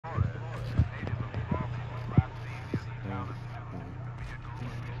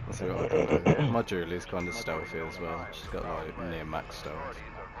see what I can do. My Julie's kind of stealthy as well. She's got like near max stealth.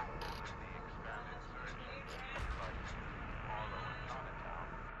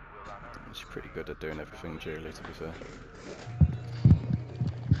 She's pretty good at doing everything, Julie, to be fair.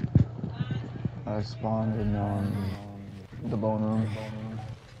 I spawned in the bone room.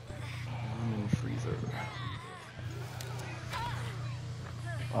 I'm in freezer.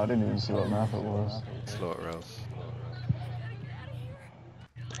 I didn't even see what map it was. Slaughterhouse.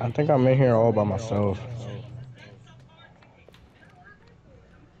 I think I'm in here all by myself.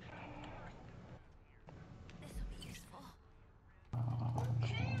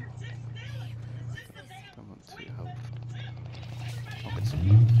 Don't want 2 health. I'll get some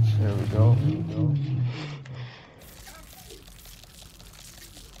punch. There we go.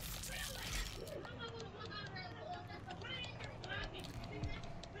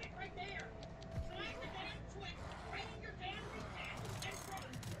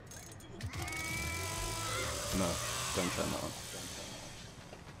 No, don't turn that on.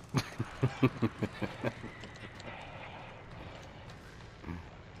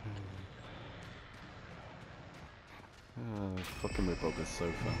 Fucking with Bob is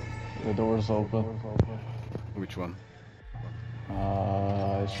so fun. The door's open. Which one?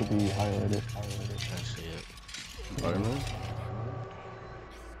 It should be highlighted. I see it. Bone room?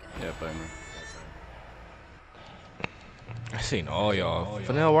 Yeah, bone room. I seen all y'all.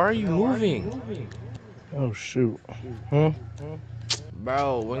 Fennel, why are you moving? Oh shoot. Huh?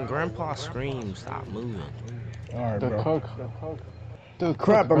 Bro, when Grandpa screams, stop moving. Alright, The bro. cook. The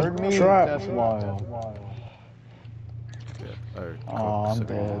Crap, cook I'm heard me. trapped. That's wild. Yeah. Oh, I'm cook,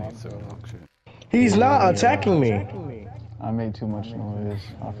 dead. so knock shit. He's not attacking me. I made too much noise.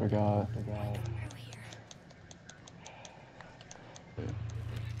 I forgot.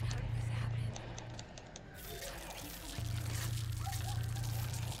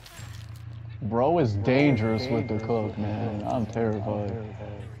 Bro is dangerous with the cook, man. I'm terrified.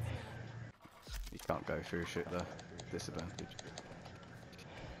 You can't go through shit there. Disadvantage.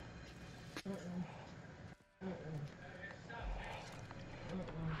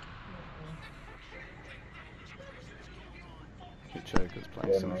 Choker's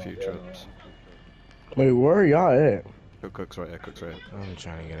placing a few traps. Wait, where are y'all at? Cook's right here, cook's right here. I'm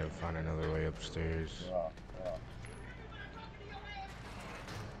trying to get him find another way upstairs.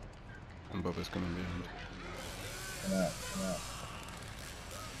 And Bubba's coming behind.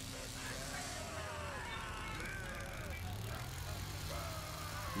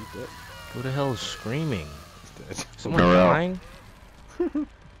 You dead? Who the hell is screaming? He's dead. Someone dying?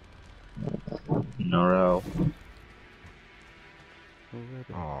 Norel.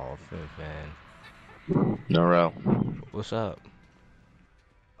 Oh, fan. Norel. What's up?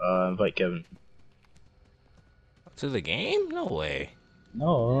 Invite Kevin. To the game? No way.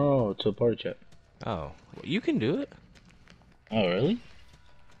 No, to party chat. Oh, well, you can do it. Oh, really?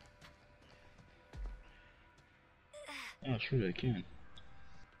 Oh, sure I can.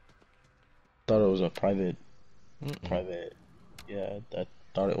 Thought it was a private. Private. Yeah, I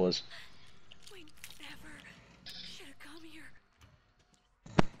thought it was. We never should have come here.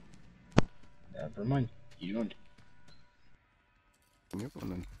 Never mind. You don't. Yep,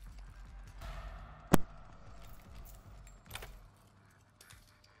 and then.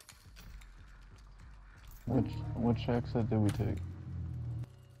 Which exit did we take?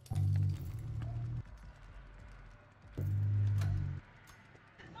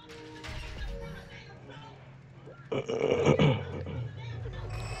 Get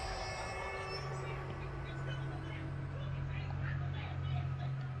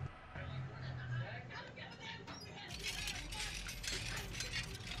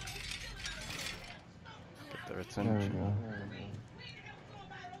their There we attention. go.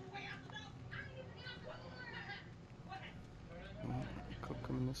 Cook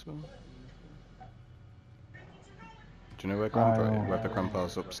coming this way. Do you know where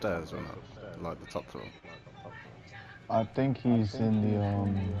Grandpa's upstairs or not? Like the top floor? I think he's in the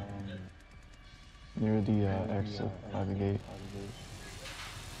near the exit by the gate.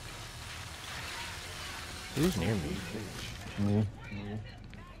 Who's near me? Me.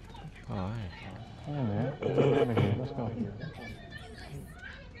 Oh, alright. Hey man, over here. Let's go.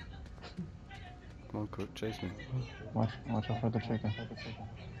 Come on, Cook, chase me. Watch out for the chicken.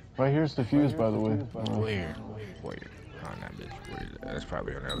 Right here's the fuse, by the way. Where? On that bitch. Where is that? That's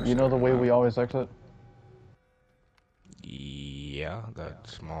probably on the other side. You know the way we always exit? Yeah, that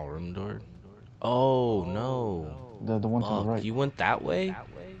small room door. Oh no. The one to the right. You went that way?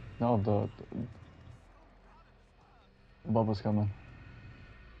 No, the Bubba's coming.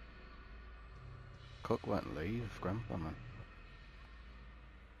 Cook won't leave, Grandpa, man.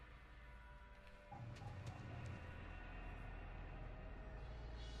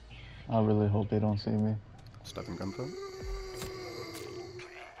 I really hope they don't see me. Stopping gunfire.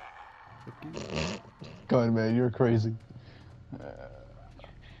 God, man, you're crazy.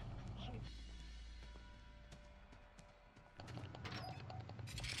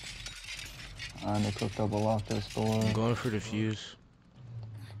 And they cooked up a lock this door. I'm going for the fuse.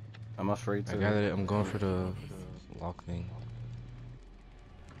 I'm afraid to. I got it. I'm going for the lock thing.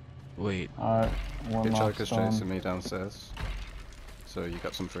 Wait. Alright, one lock Hitchhiker's stone. chasing me downstairs. So you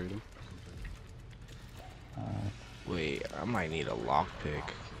got some freedom. Alright. Wait, I might need a lockpick.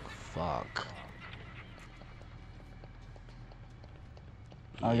 Fuck.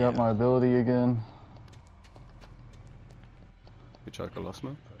 I got my ability again. Hitchhiker lost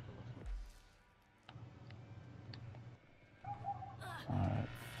me. Alright.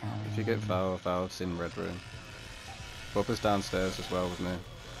 If you get Valve's in red room. Bubba's downstairs as well with me.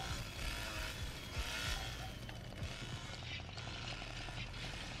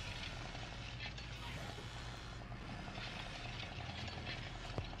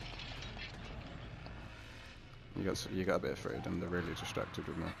 You got a bit of freedom. They're really distracted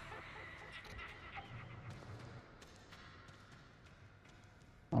with me.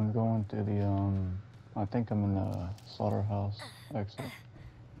 I'm going to the, I think I'm in the slaughterhouse exit.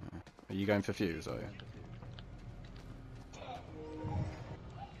 Are you going for fuse, are you?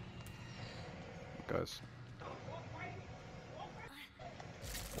 Guys.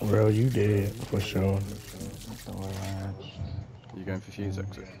 Bro, you dead for sure. Door latch. You going for fuse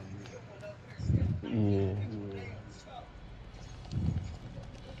exit? Yeah.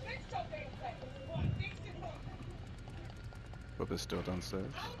 Bubba's still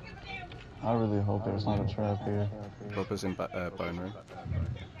downstairs. I really hope there's not a trap here. Bubba's in bone room.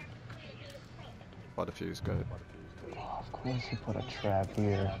 By the fuse gate. Oh, of course he put a trap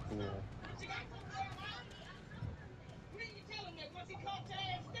here.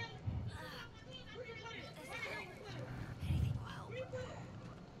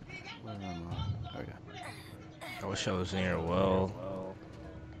 Where am I? Oh yeah. I wish I was near a well.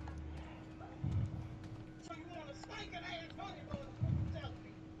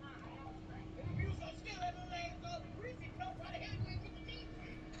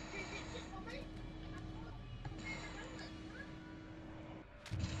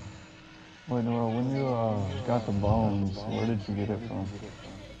 Wait, Nora, when you got the bones, where did you get it from?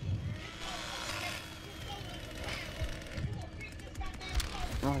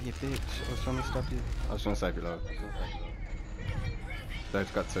 Oh, you bitch. I was trying to stop you. I was trying to save your life.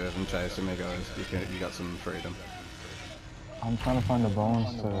 They've got two of them chasing me, guys. You got some freedom. I'm trying to find the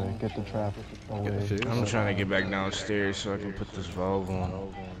bones to get the trap away. Get the fuse. I'm trying to get back downstairs so I can put this valve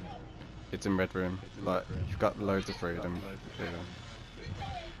on. It's in red room. Like, you've got loads of freedom. Yeah.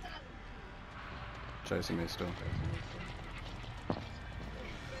 Chasing me still.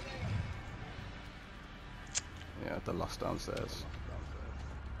 Yeah, they're lost downstairs.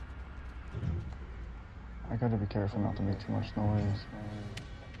 I gotta be careful not to make too much noise.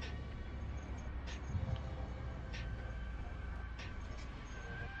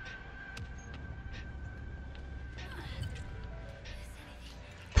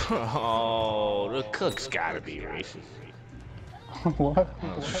 Oh, the cook's gotta be racist. What?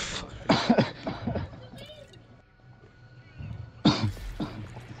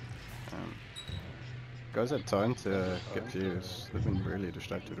 Guys had time to get fuse. They've been really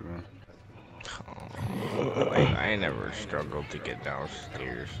distracted around. I ain't never struggled to get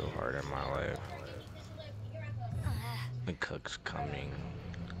downstairs so hard in my life. The cook's coming.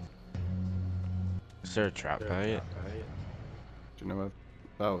 Is there a trap by it? Do you know where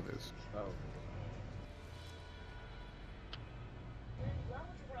Valve is?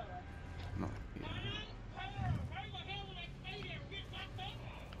 Not here.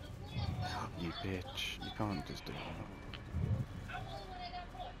 You bitch. You can't just do that.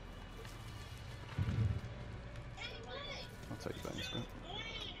 I'll take that instead.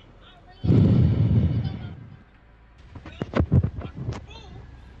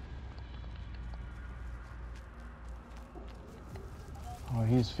 Oh,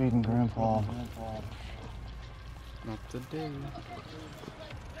 he's feeding Grandpa. Not today.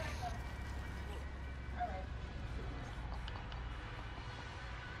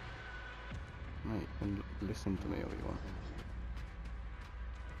 Mate, and listen to me all you want.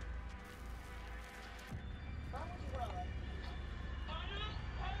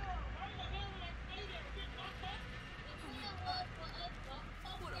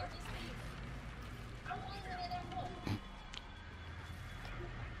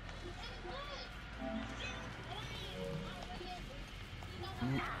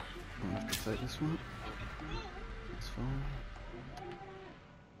 I'll have to take this one. It's fine.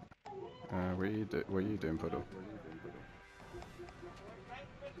 What are you doing, Puddle?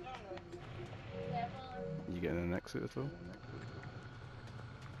 You getting an exit at all?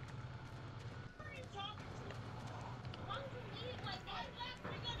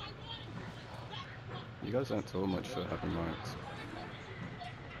 You guys don't talk much for having mics.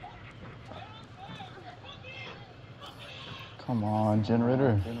 Come on,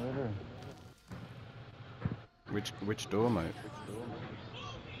 generator. Which door, mate?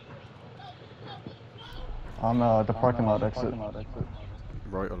 I'm the parking lot exit.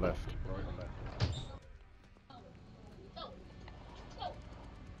 Right or left?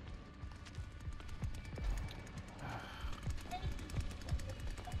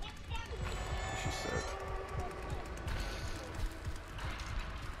 She said.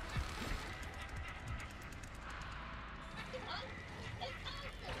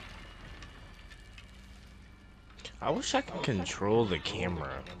 I wish I could control the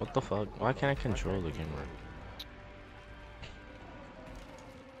camera. What the fuck? Why can't I control the camera?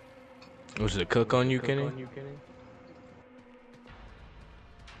 Was it cook on you, Kenny?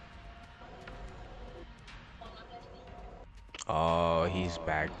 Oh, he's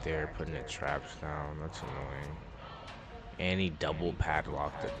back there putting the traps down. That's annoying. And he double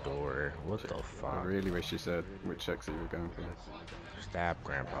padlocked the door. What the I fuck? really wish you said which exit you were going for. Stab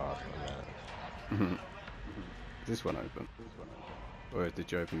Grandpa for that. Is this one open? Or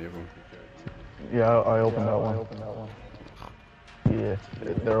did you open the other one? Yeah, I opened that one. Yeah,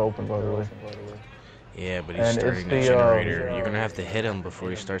 they're open by the way. Yeah, but he's And starting it's the the, generator. You're gonna have to hit him before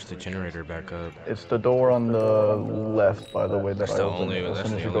he starts the generator back up. It's the door on the left, by the way, that That's I the opened only. as That's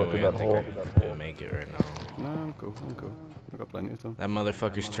soon as the you go only through way I that think hole. I can make it right now. No, I'm cool. I've got plenty of time. That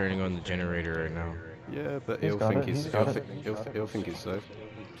motherfucker's turning on the generator right now. Yeah, but He's he'll got think it, he's he's got it. he'll think he's safe.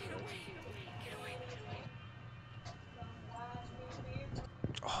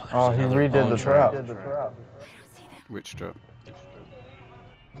 Oh, He there's another redid bone the trap. trap. Which trap?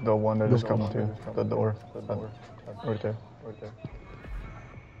 The one that is coming to the door. Right there.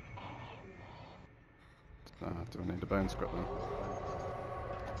 Do I need a bone scrap then?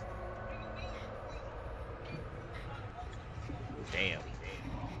 Damn.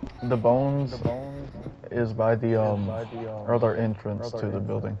 The bones is by the other entrance to the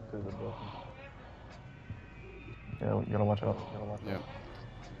building. Yeah, you gotta watch out. Yeah.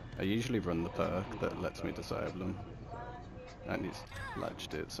 I usually run the perk that lets me disable them. And he's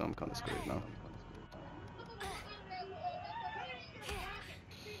latched it, so I'm kind of screwed now.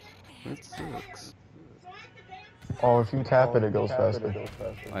 It sucks. Oh, if you tap it, it goes faster.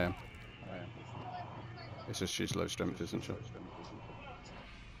 I am. It's just she's low strength, isn't she?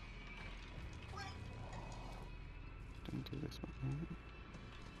 Don't do this one.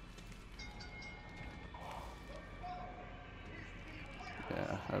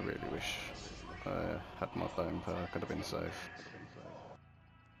 Yeah, I really wish I had my bone perk, could have been safe.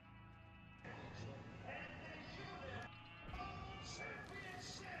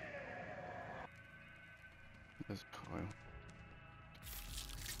 There's a pile.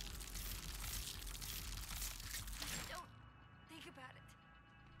 Don't think about it.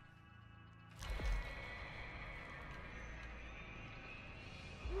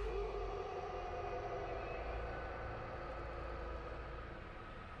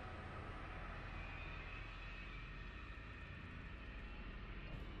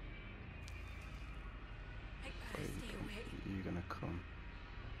 I gotta stay away. You gonna come?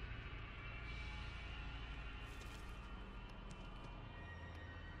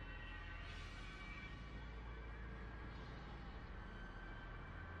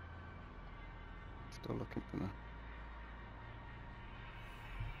 Still looking for me.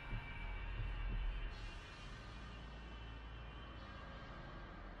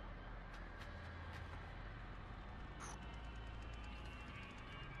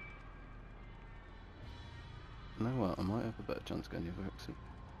 You know what? I might have a better chance getting the other exit.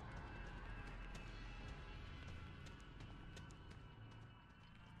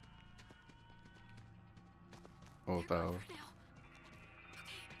 Or valve.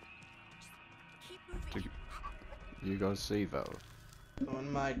 Keep moving. Do you guys see valve?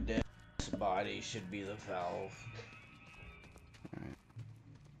 On my dead body should be the valve. Alright.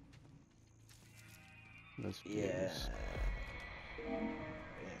 There's Yeah. views.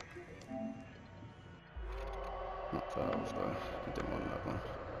 Not valve though. I didn't want that one.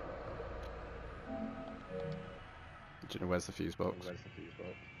 Do you know where's the fuse box?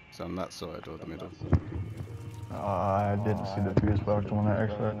 It's on that side or the middle? I didn't see the fuse box when I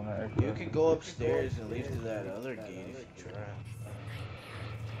exit. You could go upstairs and leave through that other gate if you try.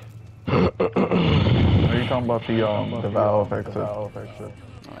 Are you talking about the valve exit?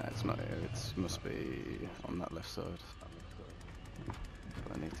 Alright, it's not here. It must be on that left side.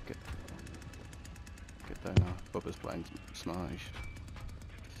 But I need to get there now. Bubba's playing Smash.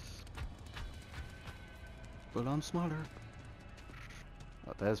 Well, I'm smarter.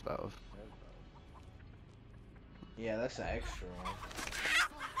 Oh, there's Valve. Yeah, that's the extra one.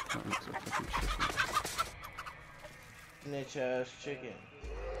 That looks like fucking chicken. Snitch ass chicken.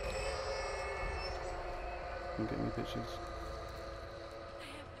 Can you get me pictures? I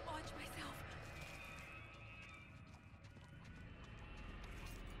have to watch myself.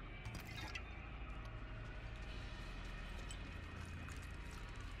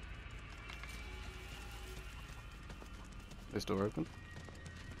 This door open?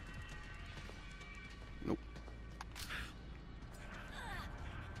 Nope.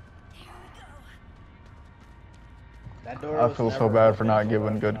 That door I was feel so never bad for open not for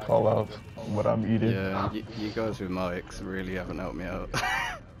giving us. good call outs on what I'm eating. Yeah, you guys with mics really haven't helped me out.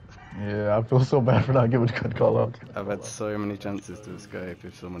 Yeah, I feel so bad for not giving good call outs. I've had so many chances to escape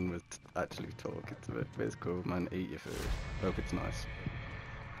if someone would actually talk. It's cool, man. Eat your food. Hope it's nice.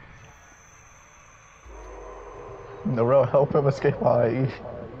 No, real help him escape while I eat. Are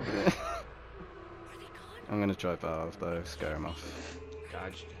they gone? I'm gonna try Valve though, scare him off.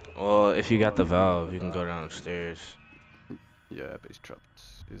 Gotcha. Well, if you got the valve, you can go downstairs. Yeah, but he's trapped.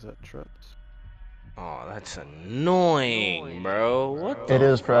 Is that trapped? Oh, that's annoying, bro. What the It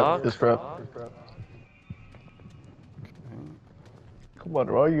is fuck? trapped. It's trapped. Okay. Come on,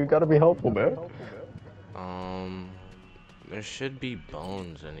 bro. You gotta be helpful, man. There should be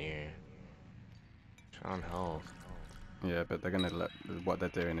bones in here. Found health. Yeah, but they're gonna let what they're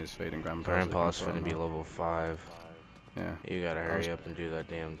doing is feeding Grandpa. Grandpa's finna be level 5. Yeah, You gotta was- hurry up and do that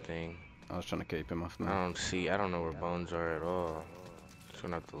damn thing. I was trying to keep him off I now. don't know where bones are at all. Just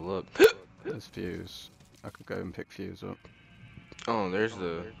gonna have to look. There's Fuse. I could go and pick Fuse up. Oh, there's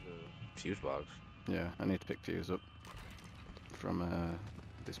the fuse box. Yeah, I need to pick Fuse up from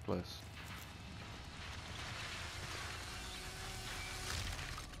this place.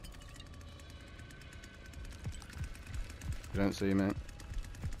 You don't see me,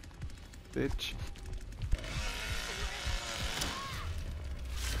 bitch.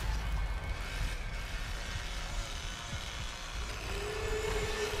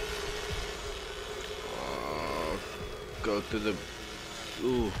 Go through the...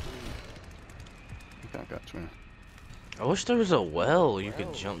 Ooh. You can't catch me. I wish there was a well you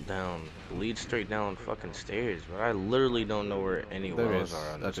could jump down, lead straight down fucking stairs, but I literally don't know where any There wells is.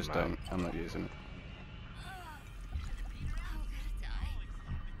 are on I this just map. don't. I'm not using it.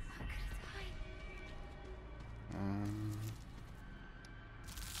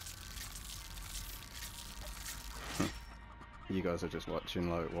 You guys are just watching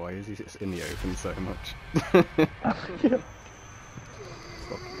like, why is he in the open so much?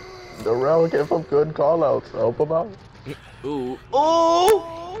 The real give him good call outs. Help him out. Ooh.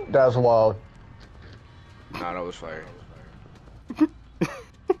 Oh! That's wild. Nah, that was fire.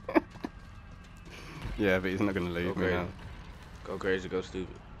 Yeah, but he's not gonna leave me Okay. now. Go crazy, go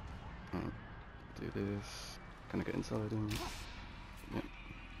stupid. Do this. Can I get inside him? Yep.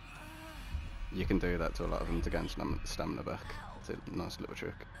 You can do that to a lot of them to gain stamina back. It's a nice little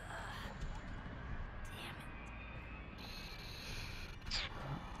trick.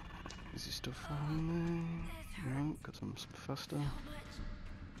 Is he still following me? No, got some faster.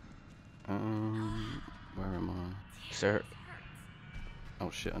 Where am I? Sir. Oh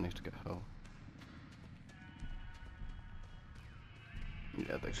shit, I need to get help.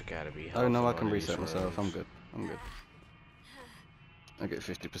 Yeah, There's gotta be oh health no, in I one can of these reset myself. I'm rooms. good. I'm good. I get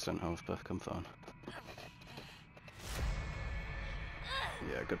 50% health back. I'm fine.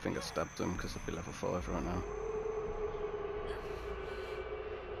 Yeah, good thing I stabbed him because I'd be level 5 right now.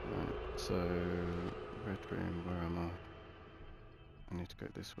 Right, so red room. Where am I? I need to go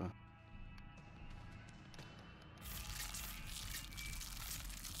this way.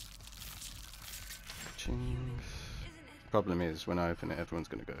 Ching. Problem is, when I open it, everyone's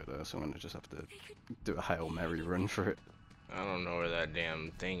gonna go there, so I'm gonna just have to do a Hail Mary run for it. I don't know where that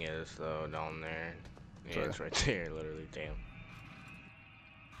damn thing is though, down there. Yeah, Sorry. it's right there, literally. Damn.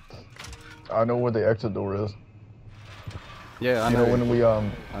 I know where the exit door is. Yeah, I You know. know when we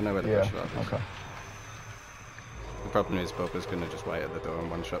I know where the yeah. push valve is. Okay. The problem is, Bubba's gonna just wait at the door and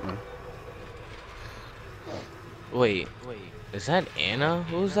one-shot me. Wait, is that Anna?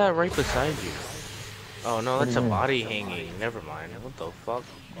 Who's that right beside you? Oh no, What that's do a you mean? body hanging. Never mind. What the fuck?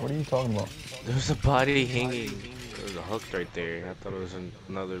 What are you talking about? There's a body hanging. There's a hook right there. I thought it was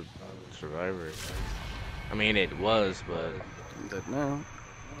another survivor. I mean, it was, but I'm dead now.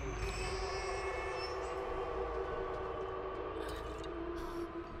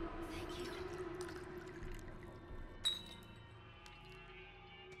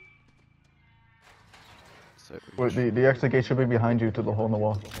 So Wait, the exit gate should be behind you to the hole in the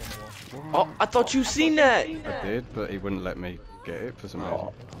wall. Oh, I thought you seen that. I did, but he wouldn't let me get it for some reason.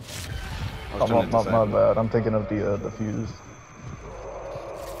 Oh, I was trying to my disable it. bad. I'm thinking of the fuse.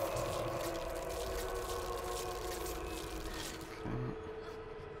 Okay.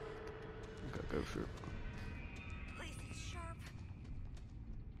 Gotta go through. Please, it's sharp.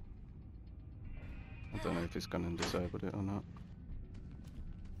 I don't know if he's gonna disable it or not.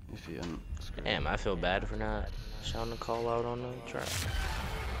 If he ain't, screw Damn, it. I feel bad for not shouting a call out on the trap.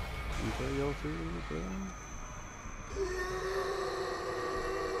 Enjoy your food, bro.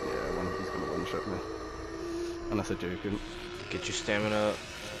 Yeah, he's gonna one-shot me. Unless I joking. Get your stamina up.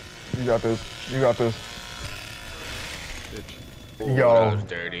 You got this. You got this. Bitch. Ooh, Yo. that was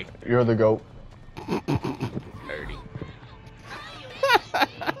dirty. You're the goat. Dirty.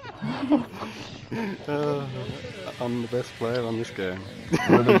 I'm the best player on this game.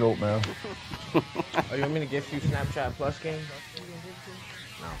 You're the goat, man. Oh, you want me to gift you Snapchat Plus game?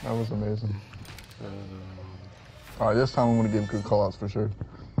 That was amazing. Alright, this time I'm gonna give good callouts for sure.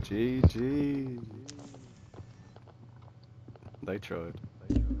 GG. They tried.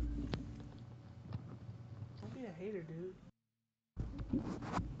 Don't be a hater, dude.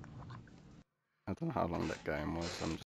 I don't know how long that game was. I'm just